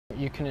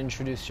you can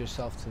introduce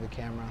yourself to the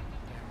camera.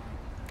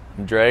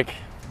 I'm Drake,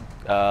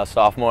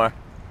 sophomore,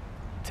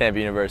 Tampa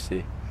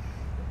University.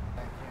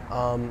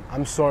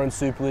 I'm Soren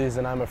Suples,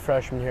 and I'm a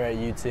freshman here at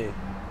UT.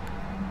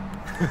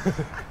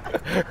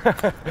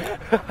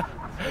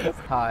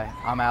 Hi,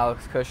 I'm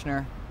Alex Kushner.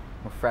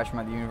 I'm a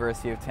freshman at the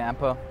University of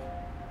Tampa.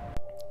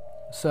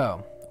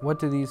 So, what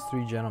do these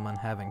three gentlemen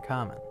have in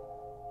common?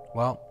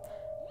 Well,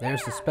 they're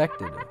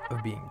suspected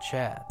of being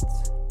Chads.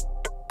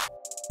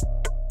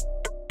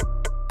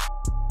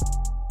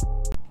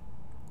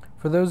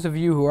 For those of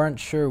you who aren't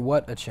sure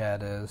what a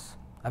Chad is,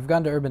 I've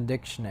gone to Urban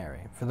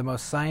Dictionary for the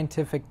most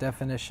scientific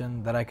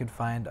definition that I could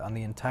find on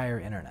the entire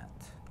internet.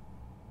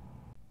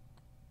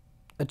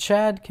 A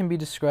Chad can be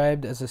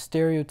described as a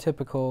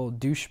stereotypical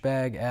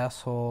douchebag,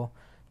 asshole,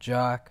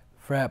 jock,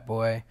 frat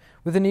boy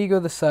with an ego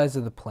the size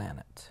of the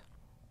planet.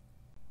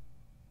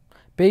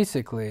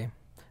 Basically,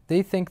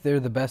 they think they're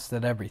the best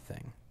at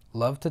everything,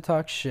 love to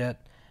talk shit,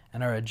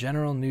 and are a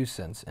general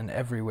nuisance in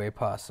every way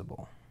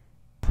possible.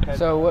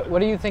 So what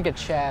do you think a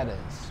Chad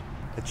is?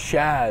 A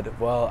Chad,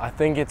 well, I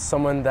think it's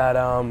someone that,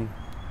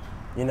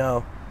 you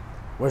know,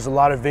 wears a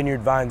lot of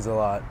vineyard vines a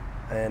lot,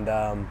 and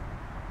I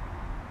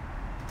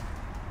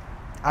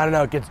don't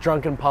know, gets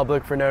drunk in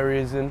public for no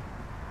reason,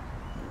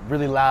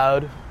 really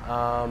loud,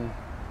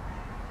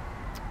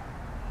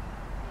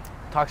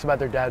 talks about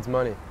their dad's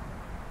money.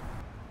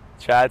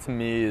 Chad to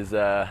me is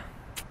it's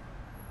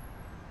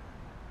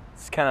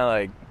kind of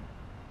like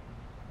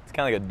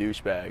a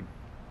douchebag.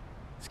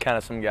 It's kind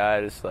of some guy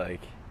just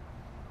like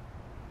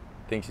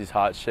thinks he's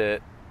hot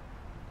shit.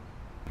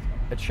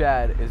 A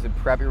Chad is a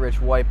preppy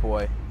rich white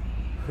boy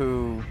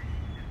who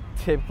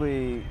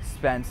typically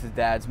spends his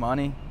dad's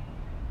money,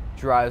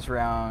 drives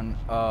around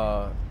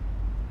a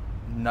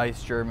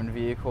nice German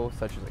vehicle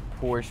such as like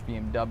Porsche,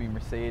 BMW,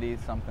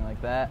 Mercedes, something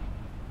like that,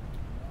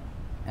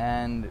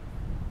 and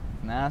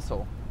an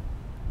asshole.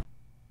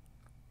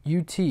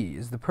 UT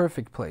is the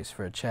perfect place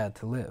for a Chad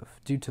to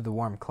live due to the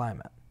warm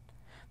climate.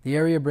 The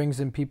area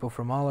brings in people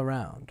from all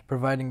around,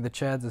 providing the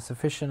Chads a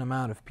sufficient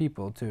amount of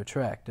people to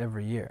attract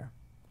every year.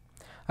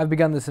 I've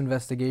begun this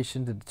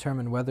investigation to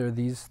determine whether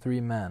these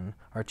three men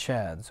are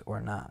Chads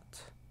or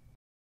not.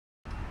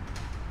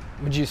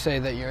 Would you say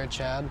that you're a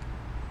Chad?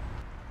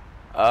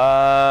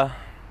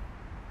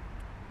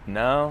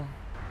 No.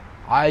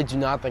 I do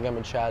not think I'm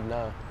a Chad,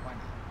 no. Why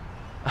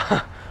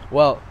not?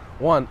 Well,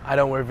 1, I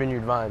don't wear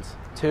vineyard vines.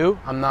 2,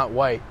 I'm not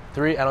white.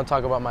 3, I don't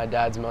talk about my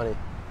dad's money.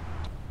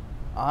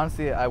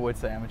 Honestly, I would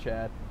say I'm a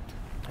Chad.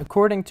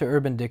 According to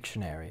Urban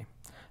Dictionary,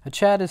 a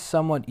Chad is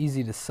somewhat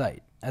easy to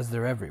cite, as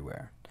they're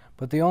everywhere,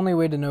 but the only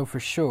way to know for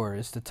sure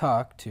is to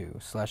talk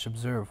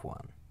to/observe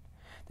one.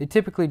 They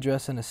typically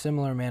dress in a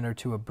similar manner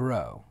to a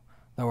bro,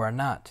 though are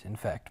not, in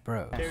fact,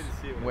 bros.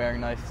 Wearing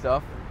nice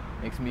stuff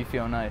makes me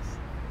feel nice.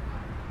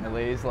 And the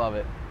ladies love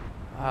it.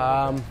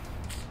 No,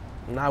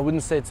 I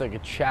wouldn't say it's like a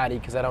chatty,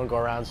 because I don't go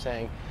around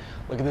saying,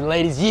 look at the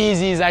ladies'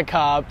 Yeezys I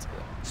copped.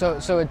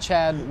 So a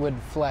Chad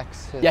would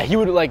flex his... Yeah, he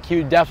would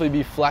definitely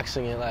be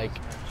flexing it,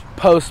 like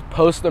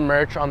post the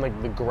merch on like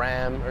the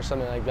gram or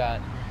something like that,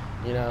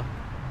 you know.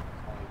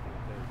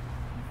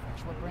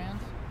 What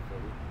brands?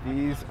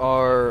 These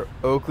are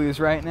Oakley's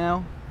right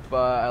now,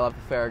 but I love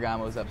the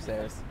Ferragamos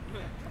upstairs.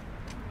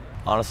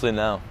 Honestly,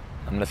 no.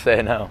 I'm gonna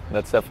say no.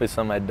 That's definitely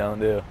something I don't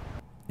do.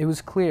 It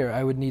was clear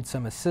I would need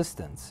some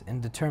assistance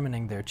in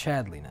determining their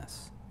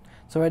Chadliness,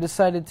 so I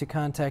decided to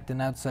contact an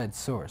outside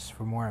source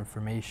for more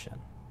information.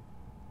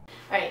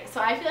 Alright,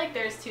 so I feel like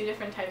there's two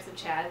different types of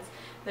Chads.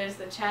 There's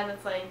the Chad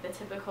that's like the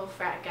typical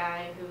frat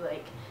guy who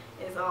like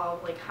is all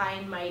like high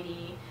and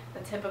mighty, the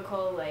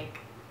typical like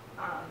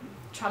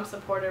Trump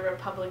supporter,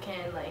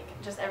 Republican, like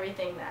just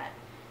everything that,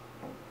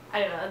 I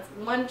don't know, that's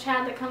one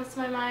Chad that comes to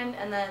my mind.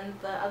 And then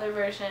the other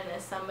version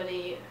is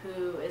somebody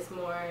who is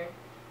more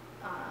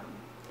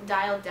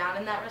dialed down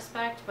in that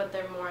respect, but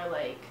they're more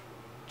like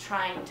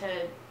trying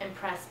to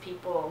impress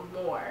people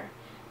more.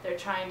 They're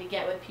trying to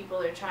get with people,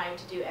 they're trying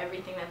to do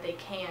everything that they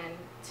can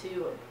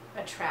to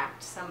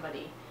attract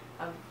somebody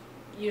of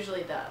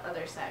usually the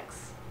other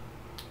sex.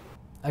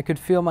 I could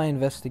feel my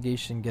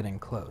investigation getting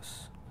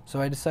close, so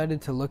I decided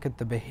to look at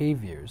the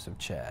behaviors of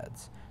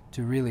Chads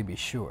to really be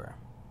sure.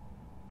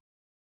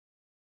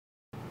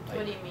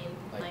 What do you mean?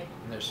 Like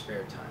in their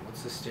spare time,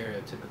 what's the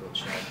stereotypical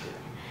Chad do?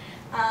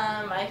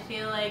 I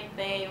feel like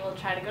they will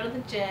try to go to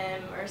the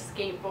gym or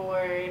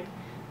skateboard,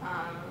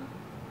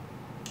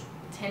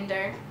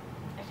 Tinder.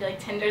 I feel like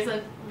Tinder's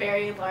a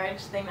very large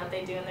thing that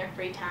they do in their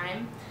free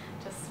time,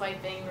 just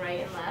swiping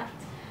right and left.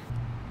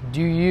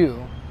 Do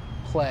you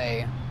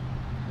play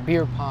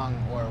beer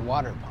pong or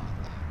water pong?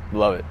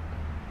 Love it.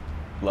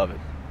 Love it.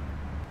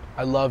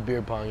 I love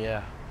beer pong,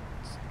 yeah.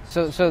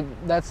 So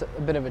that's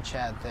a bit of a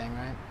Chad thing,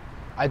 right?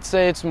 I'd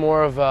say it's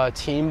more of a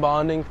team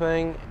bonding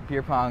thing.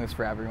 Beer pong is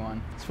for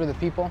everyone. It's for the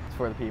people? It's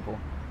for the people.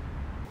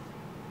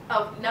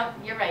 Oh, no,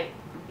 you're right.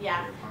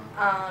 Yeah.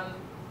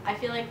 I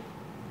feel like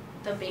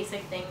the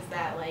basic things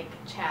that like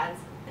Chads,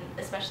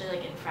 especially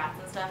like in frats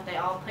and stuff, they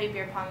all play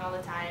beer pong all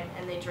the time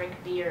and they drink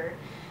beer.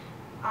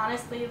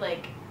 Honestly,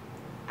 like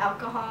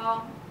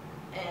alcohol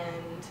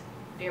and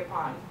beer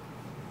pong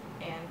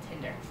and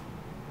Tinder.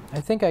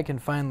 I think I can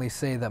finally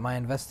say that my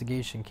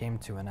investigation came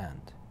to an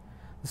end.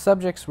 The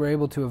subjects were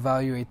able to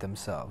evaluate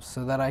themselves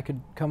so that I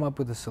could come up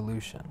with a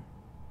solution.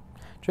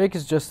 Drake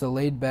is just a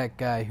laid-back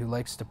guy who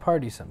likes to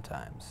party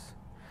sometimes.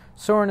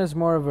 Soren is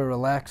more of a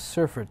relaxed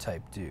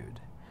surfer-type dude.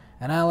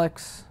 And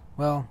Alex,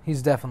 well,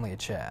 he's definitely a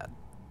Chad.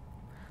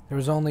 There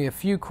was only a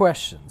few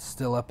questions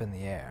still up in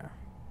the air.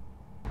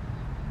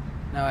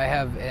 Now I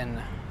have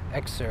an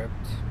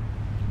excerpt.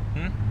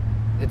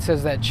 It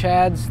says that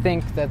Chads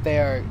think that they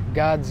are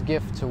God's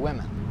gift to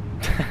women.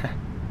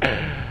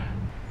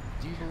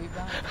 Do you believe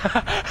that?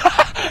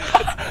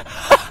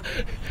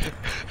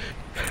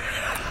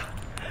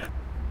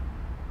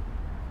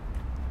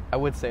 I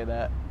would say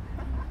that.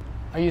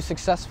 Are you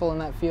successful in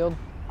that field?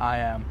 I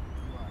am.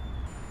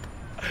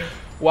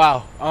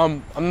 Wow.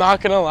 I'm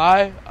not gonna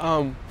lie.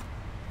 I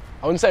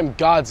wouldn't say I'm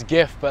God's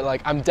gift, but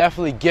like I'm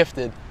definitely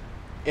gifted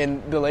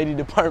in the lady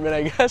department,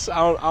 I guess.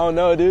 I don't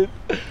know, dude.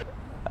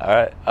 All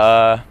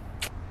right.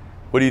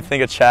 What do you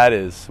think a Chad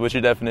is? What's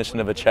your definition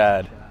of a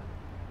Chad?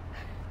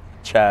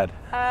 Chad.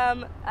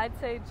 I'd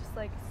say just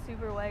like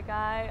super white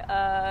guy.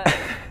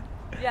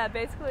 Yeah,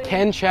 basically.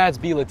 Can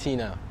Chads be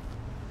Latino?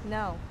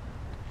 No.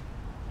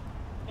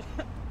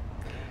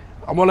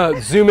 I want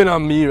to zoom in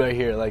on me right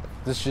here, like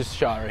this just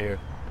shot right here.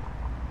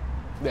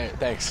 There,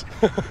 thanks.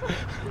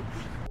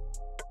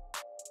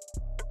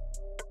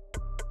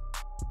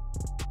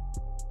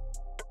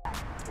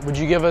 Would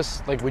you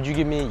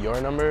give me your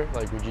number?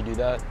 Like, would you do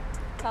that?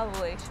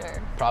 Probably,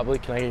 sure. Probably?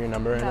 Can I get your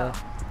number right No. now?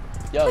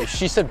 Yo,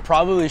 she said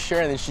probably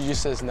sure, and then she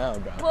just says no,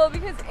 bro. Well,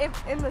 because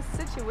if in the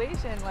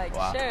situation, like,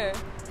 Wow. sure,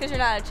 because you're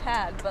not a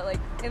Chad, but like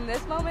in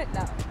this moment,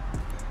 no.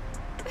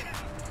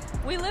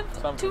 We live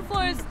two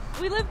floors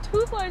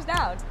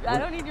down. I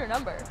don't need your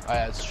number. Oh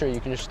yeah, it's true. You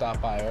can just stop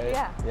by, right?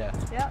 Yeah. Yeah.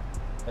 Yep.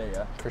 There you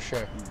go. For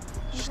sure.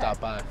 Just Okay. stop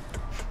by.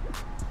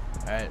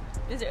 All right.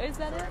 Is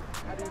that it?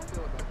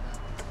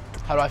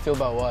 How do I feel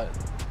about what?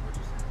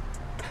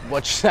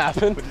 What just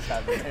happened?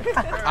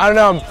 I don't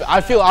know.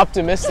 I feel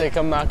optimistic.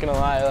 I'm not gonna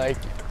lie. Like,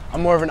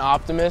 I'm more of an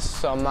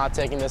optimist, so I'm not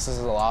taking this as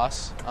a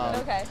loss.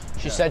 Okay.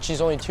 She said she's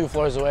only 2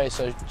 floors away,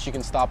 so she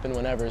can stop in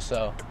whenever.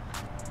 So,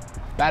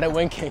 bad at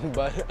winking,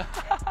 but.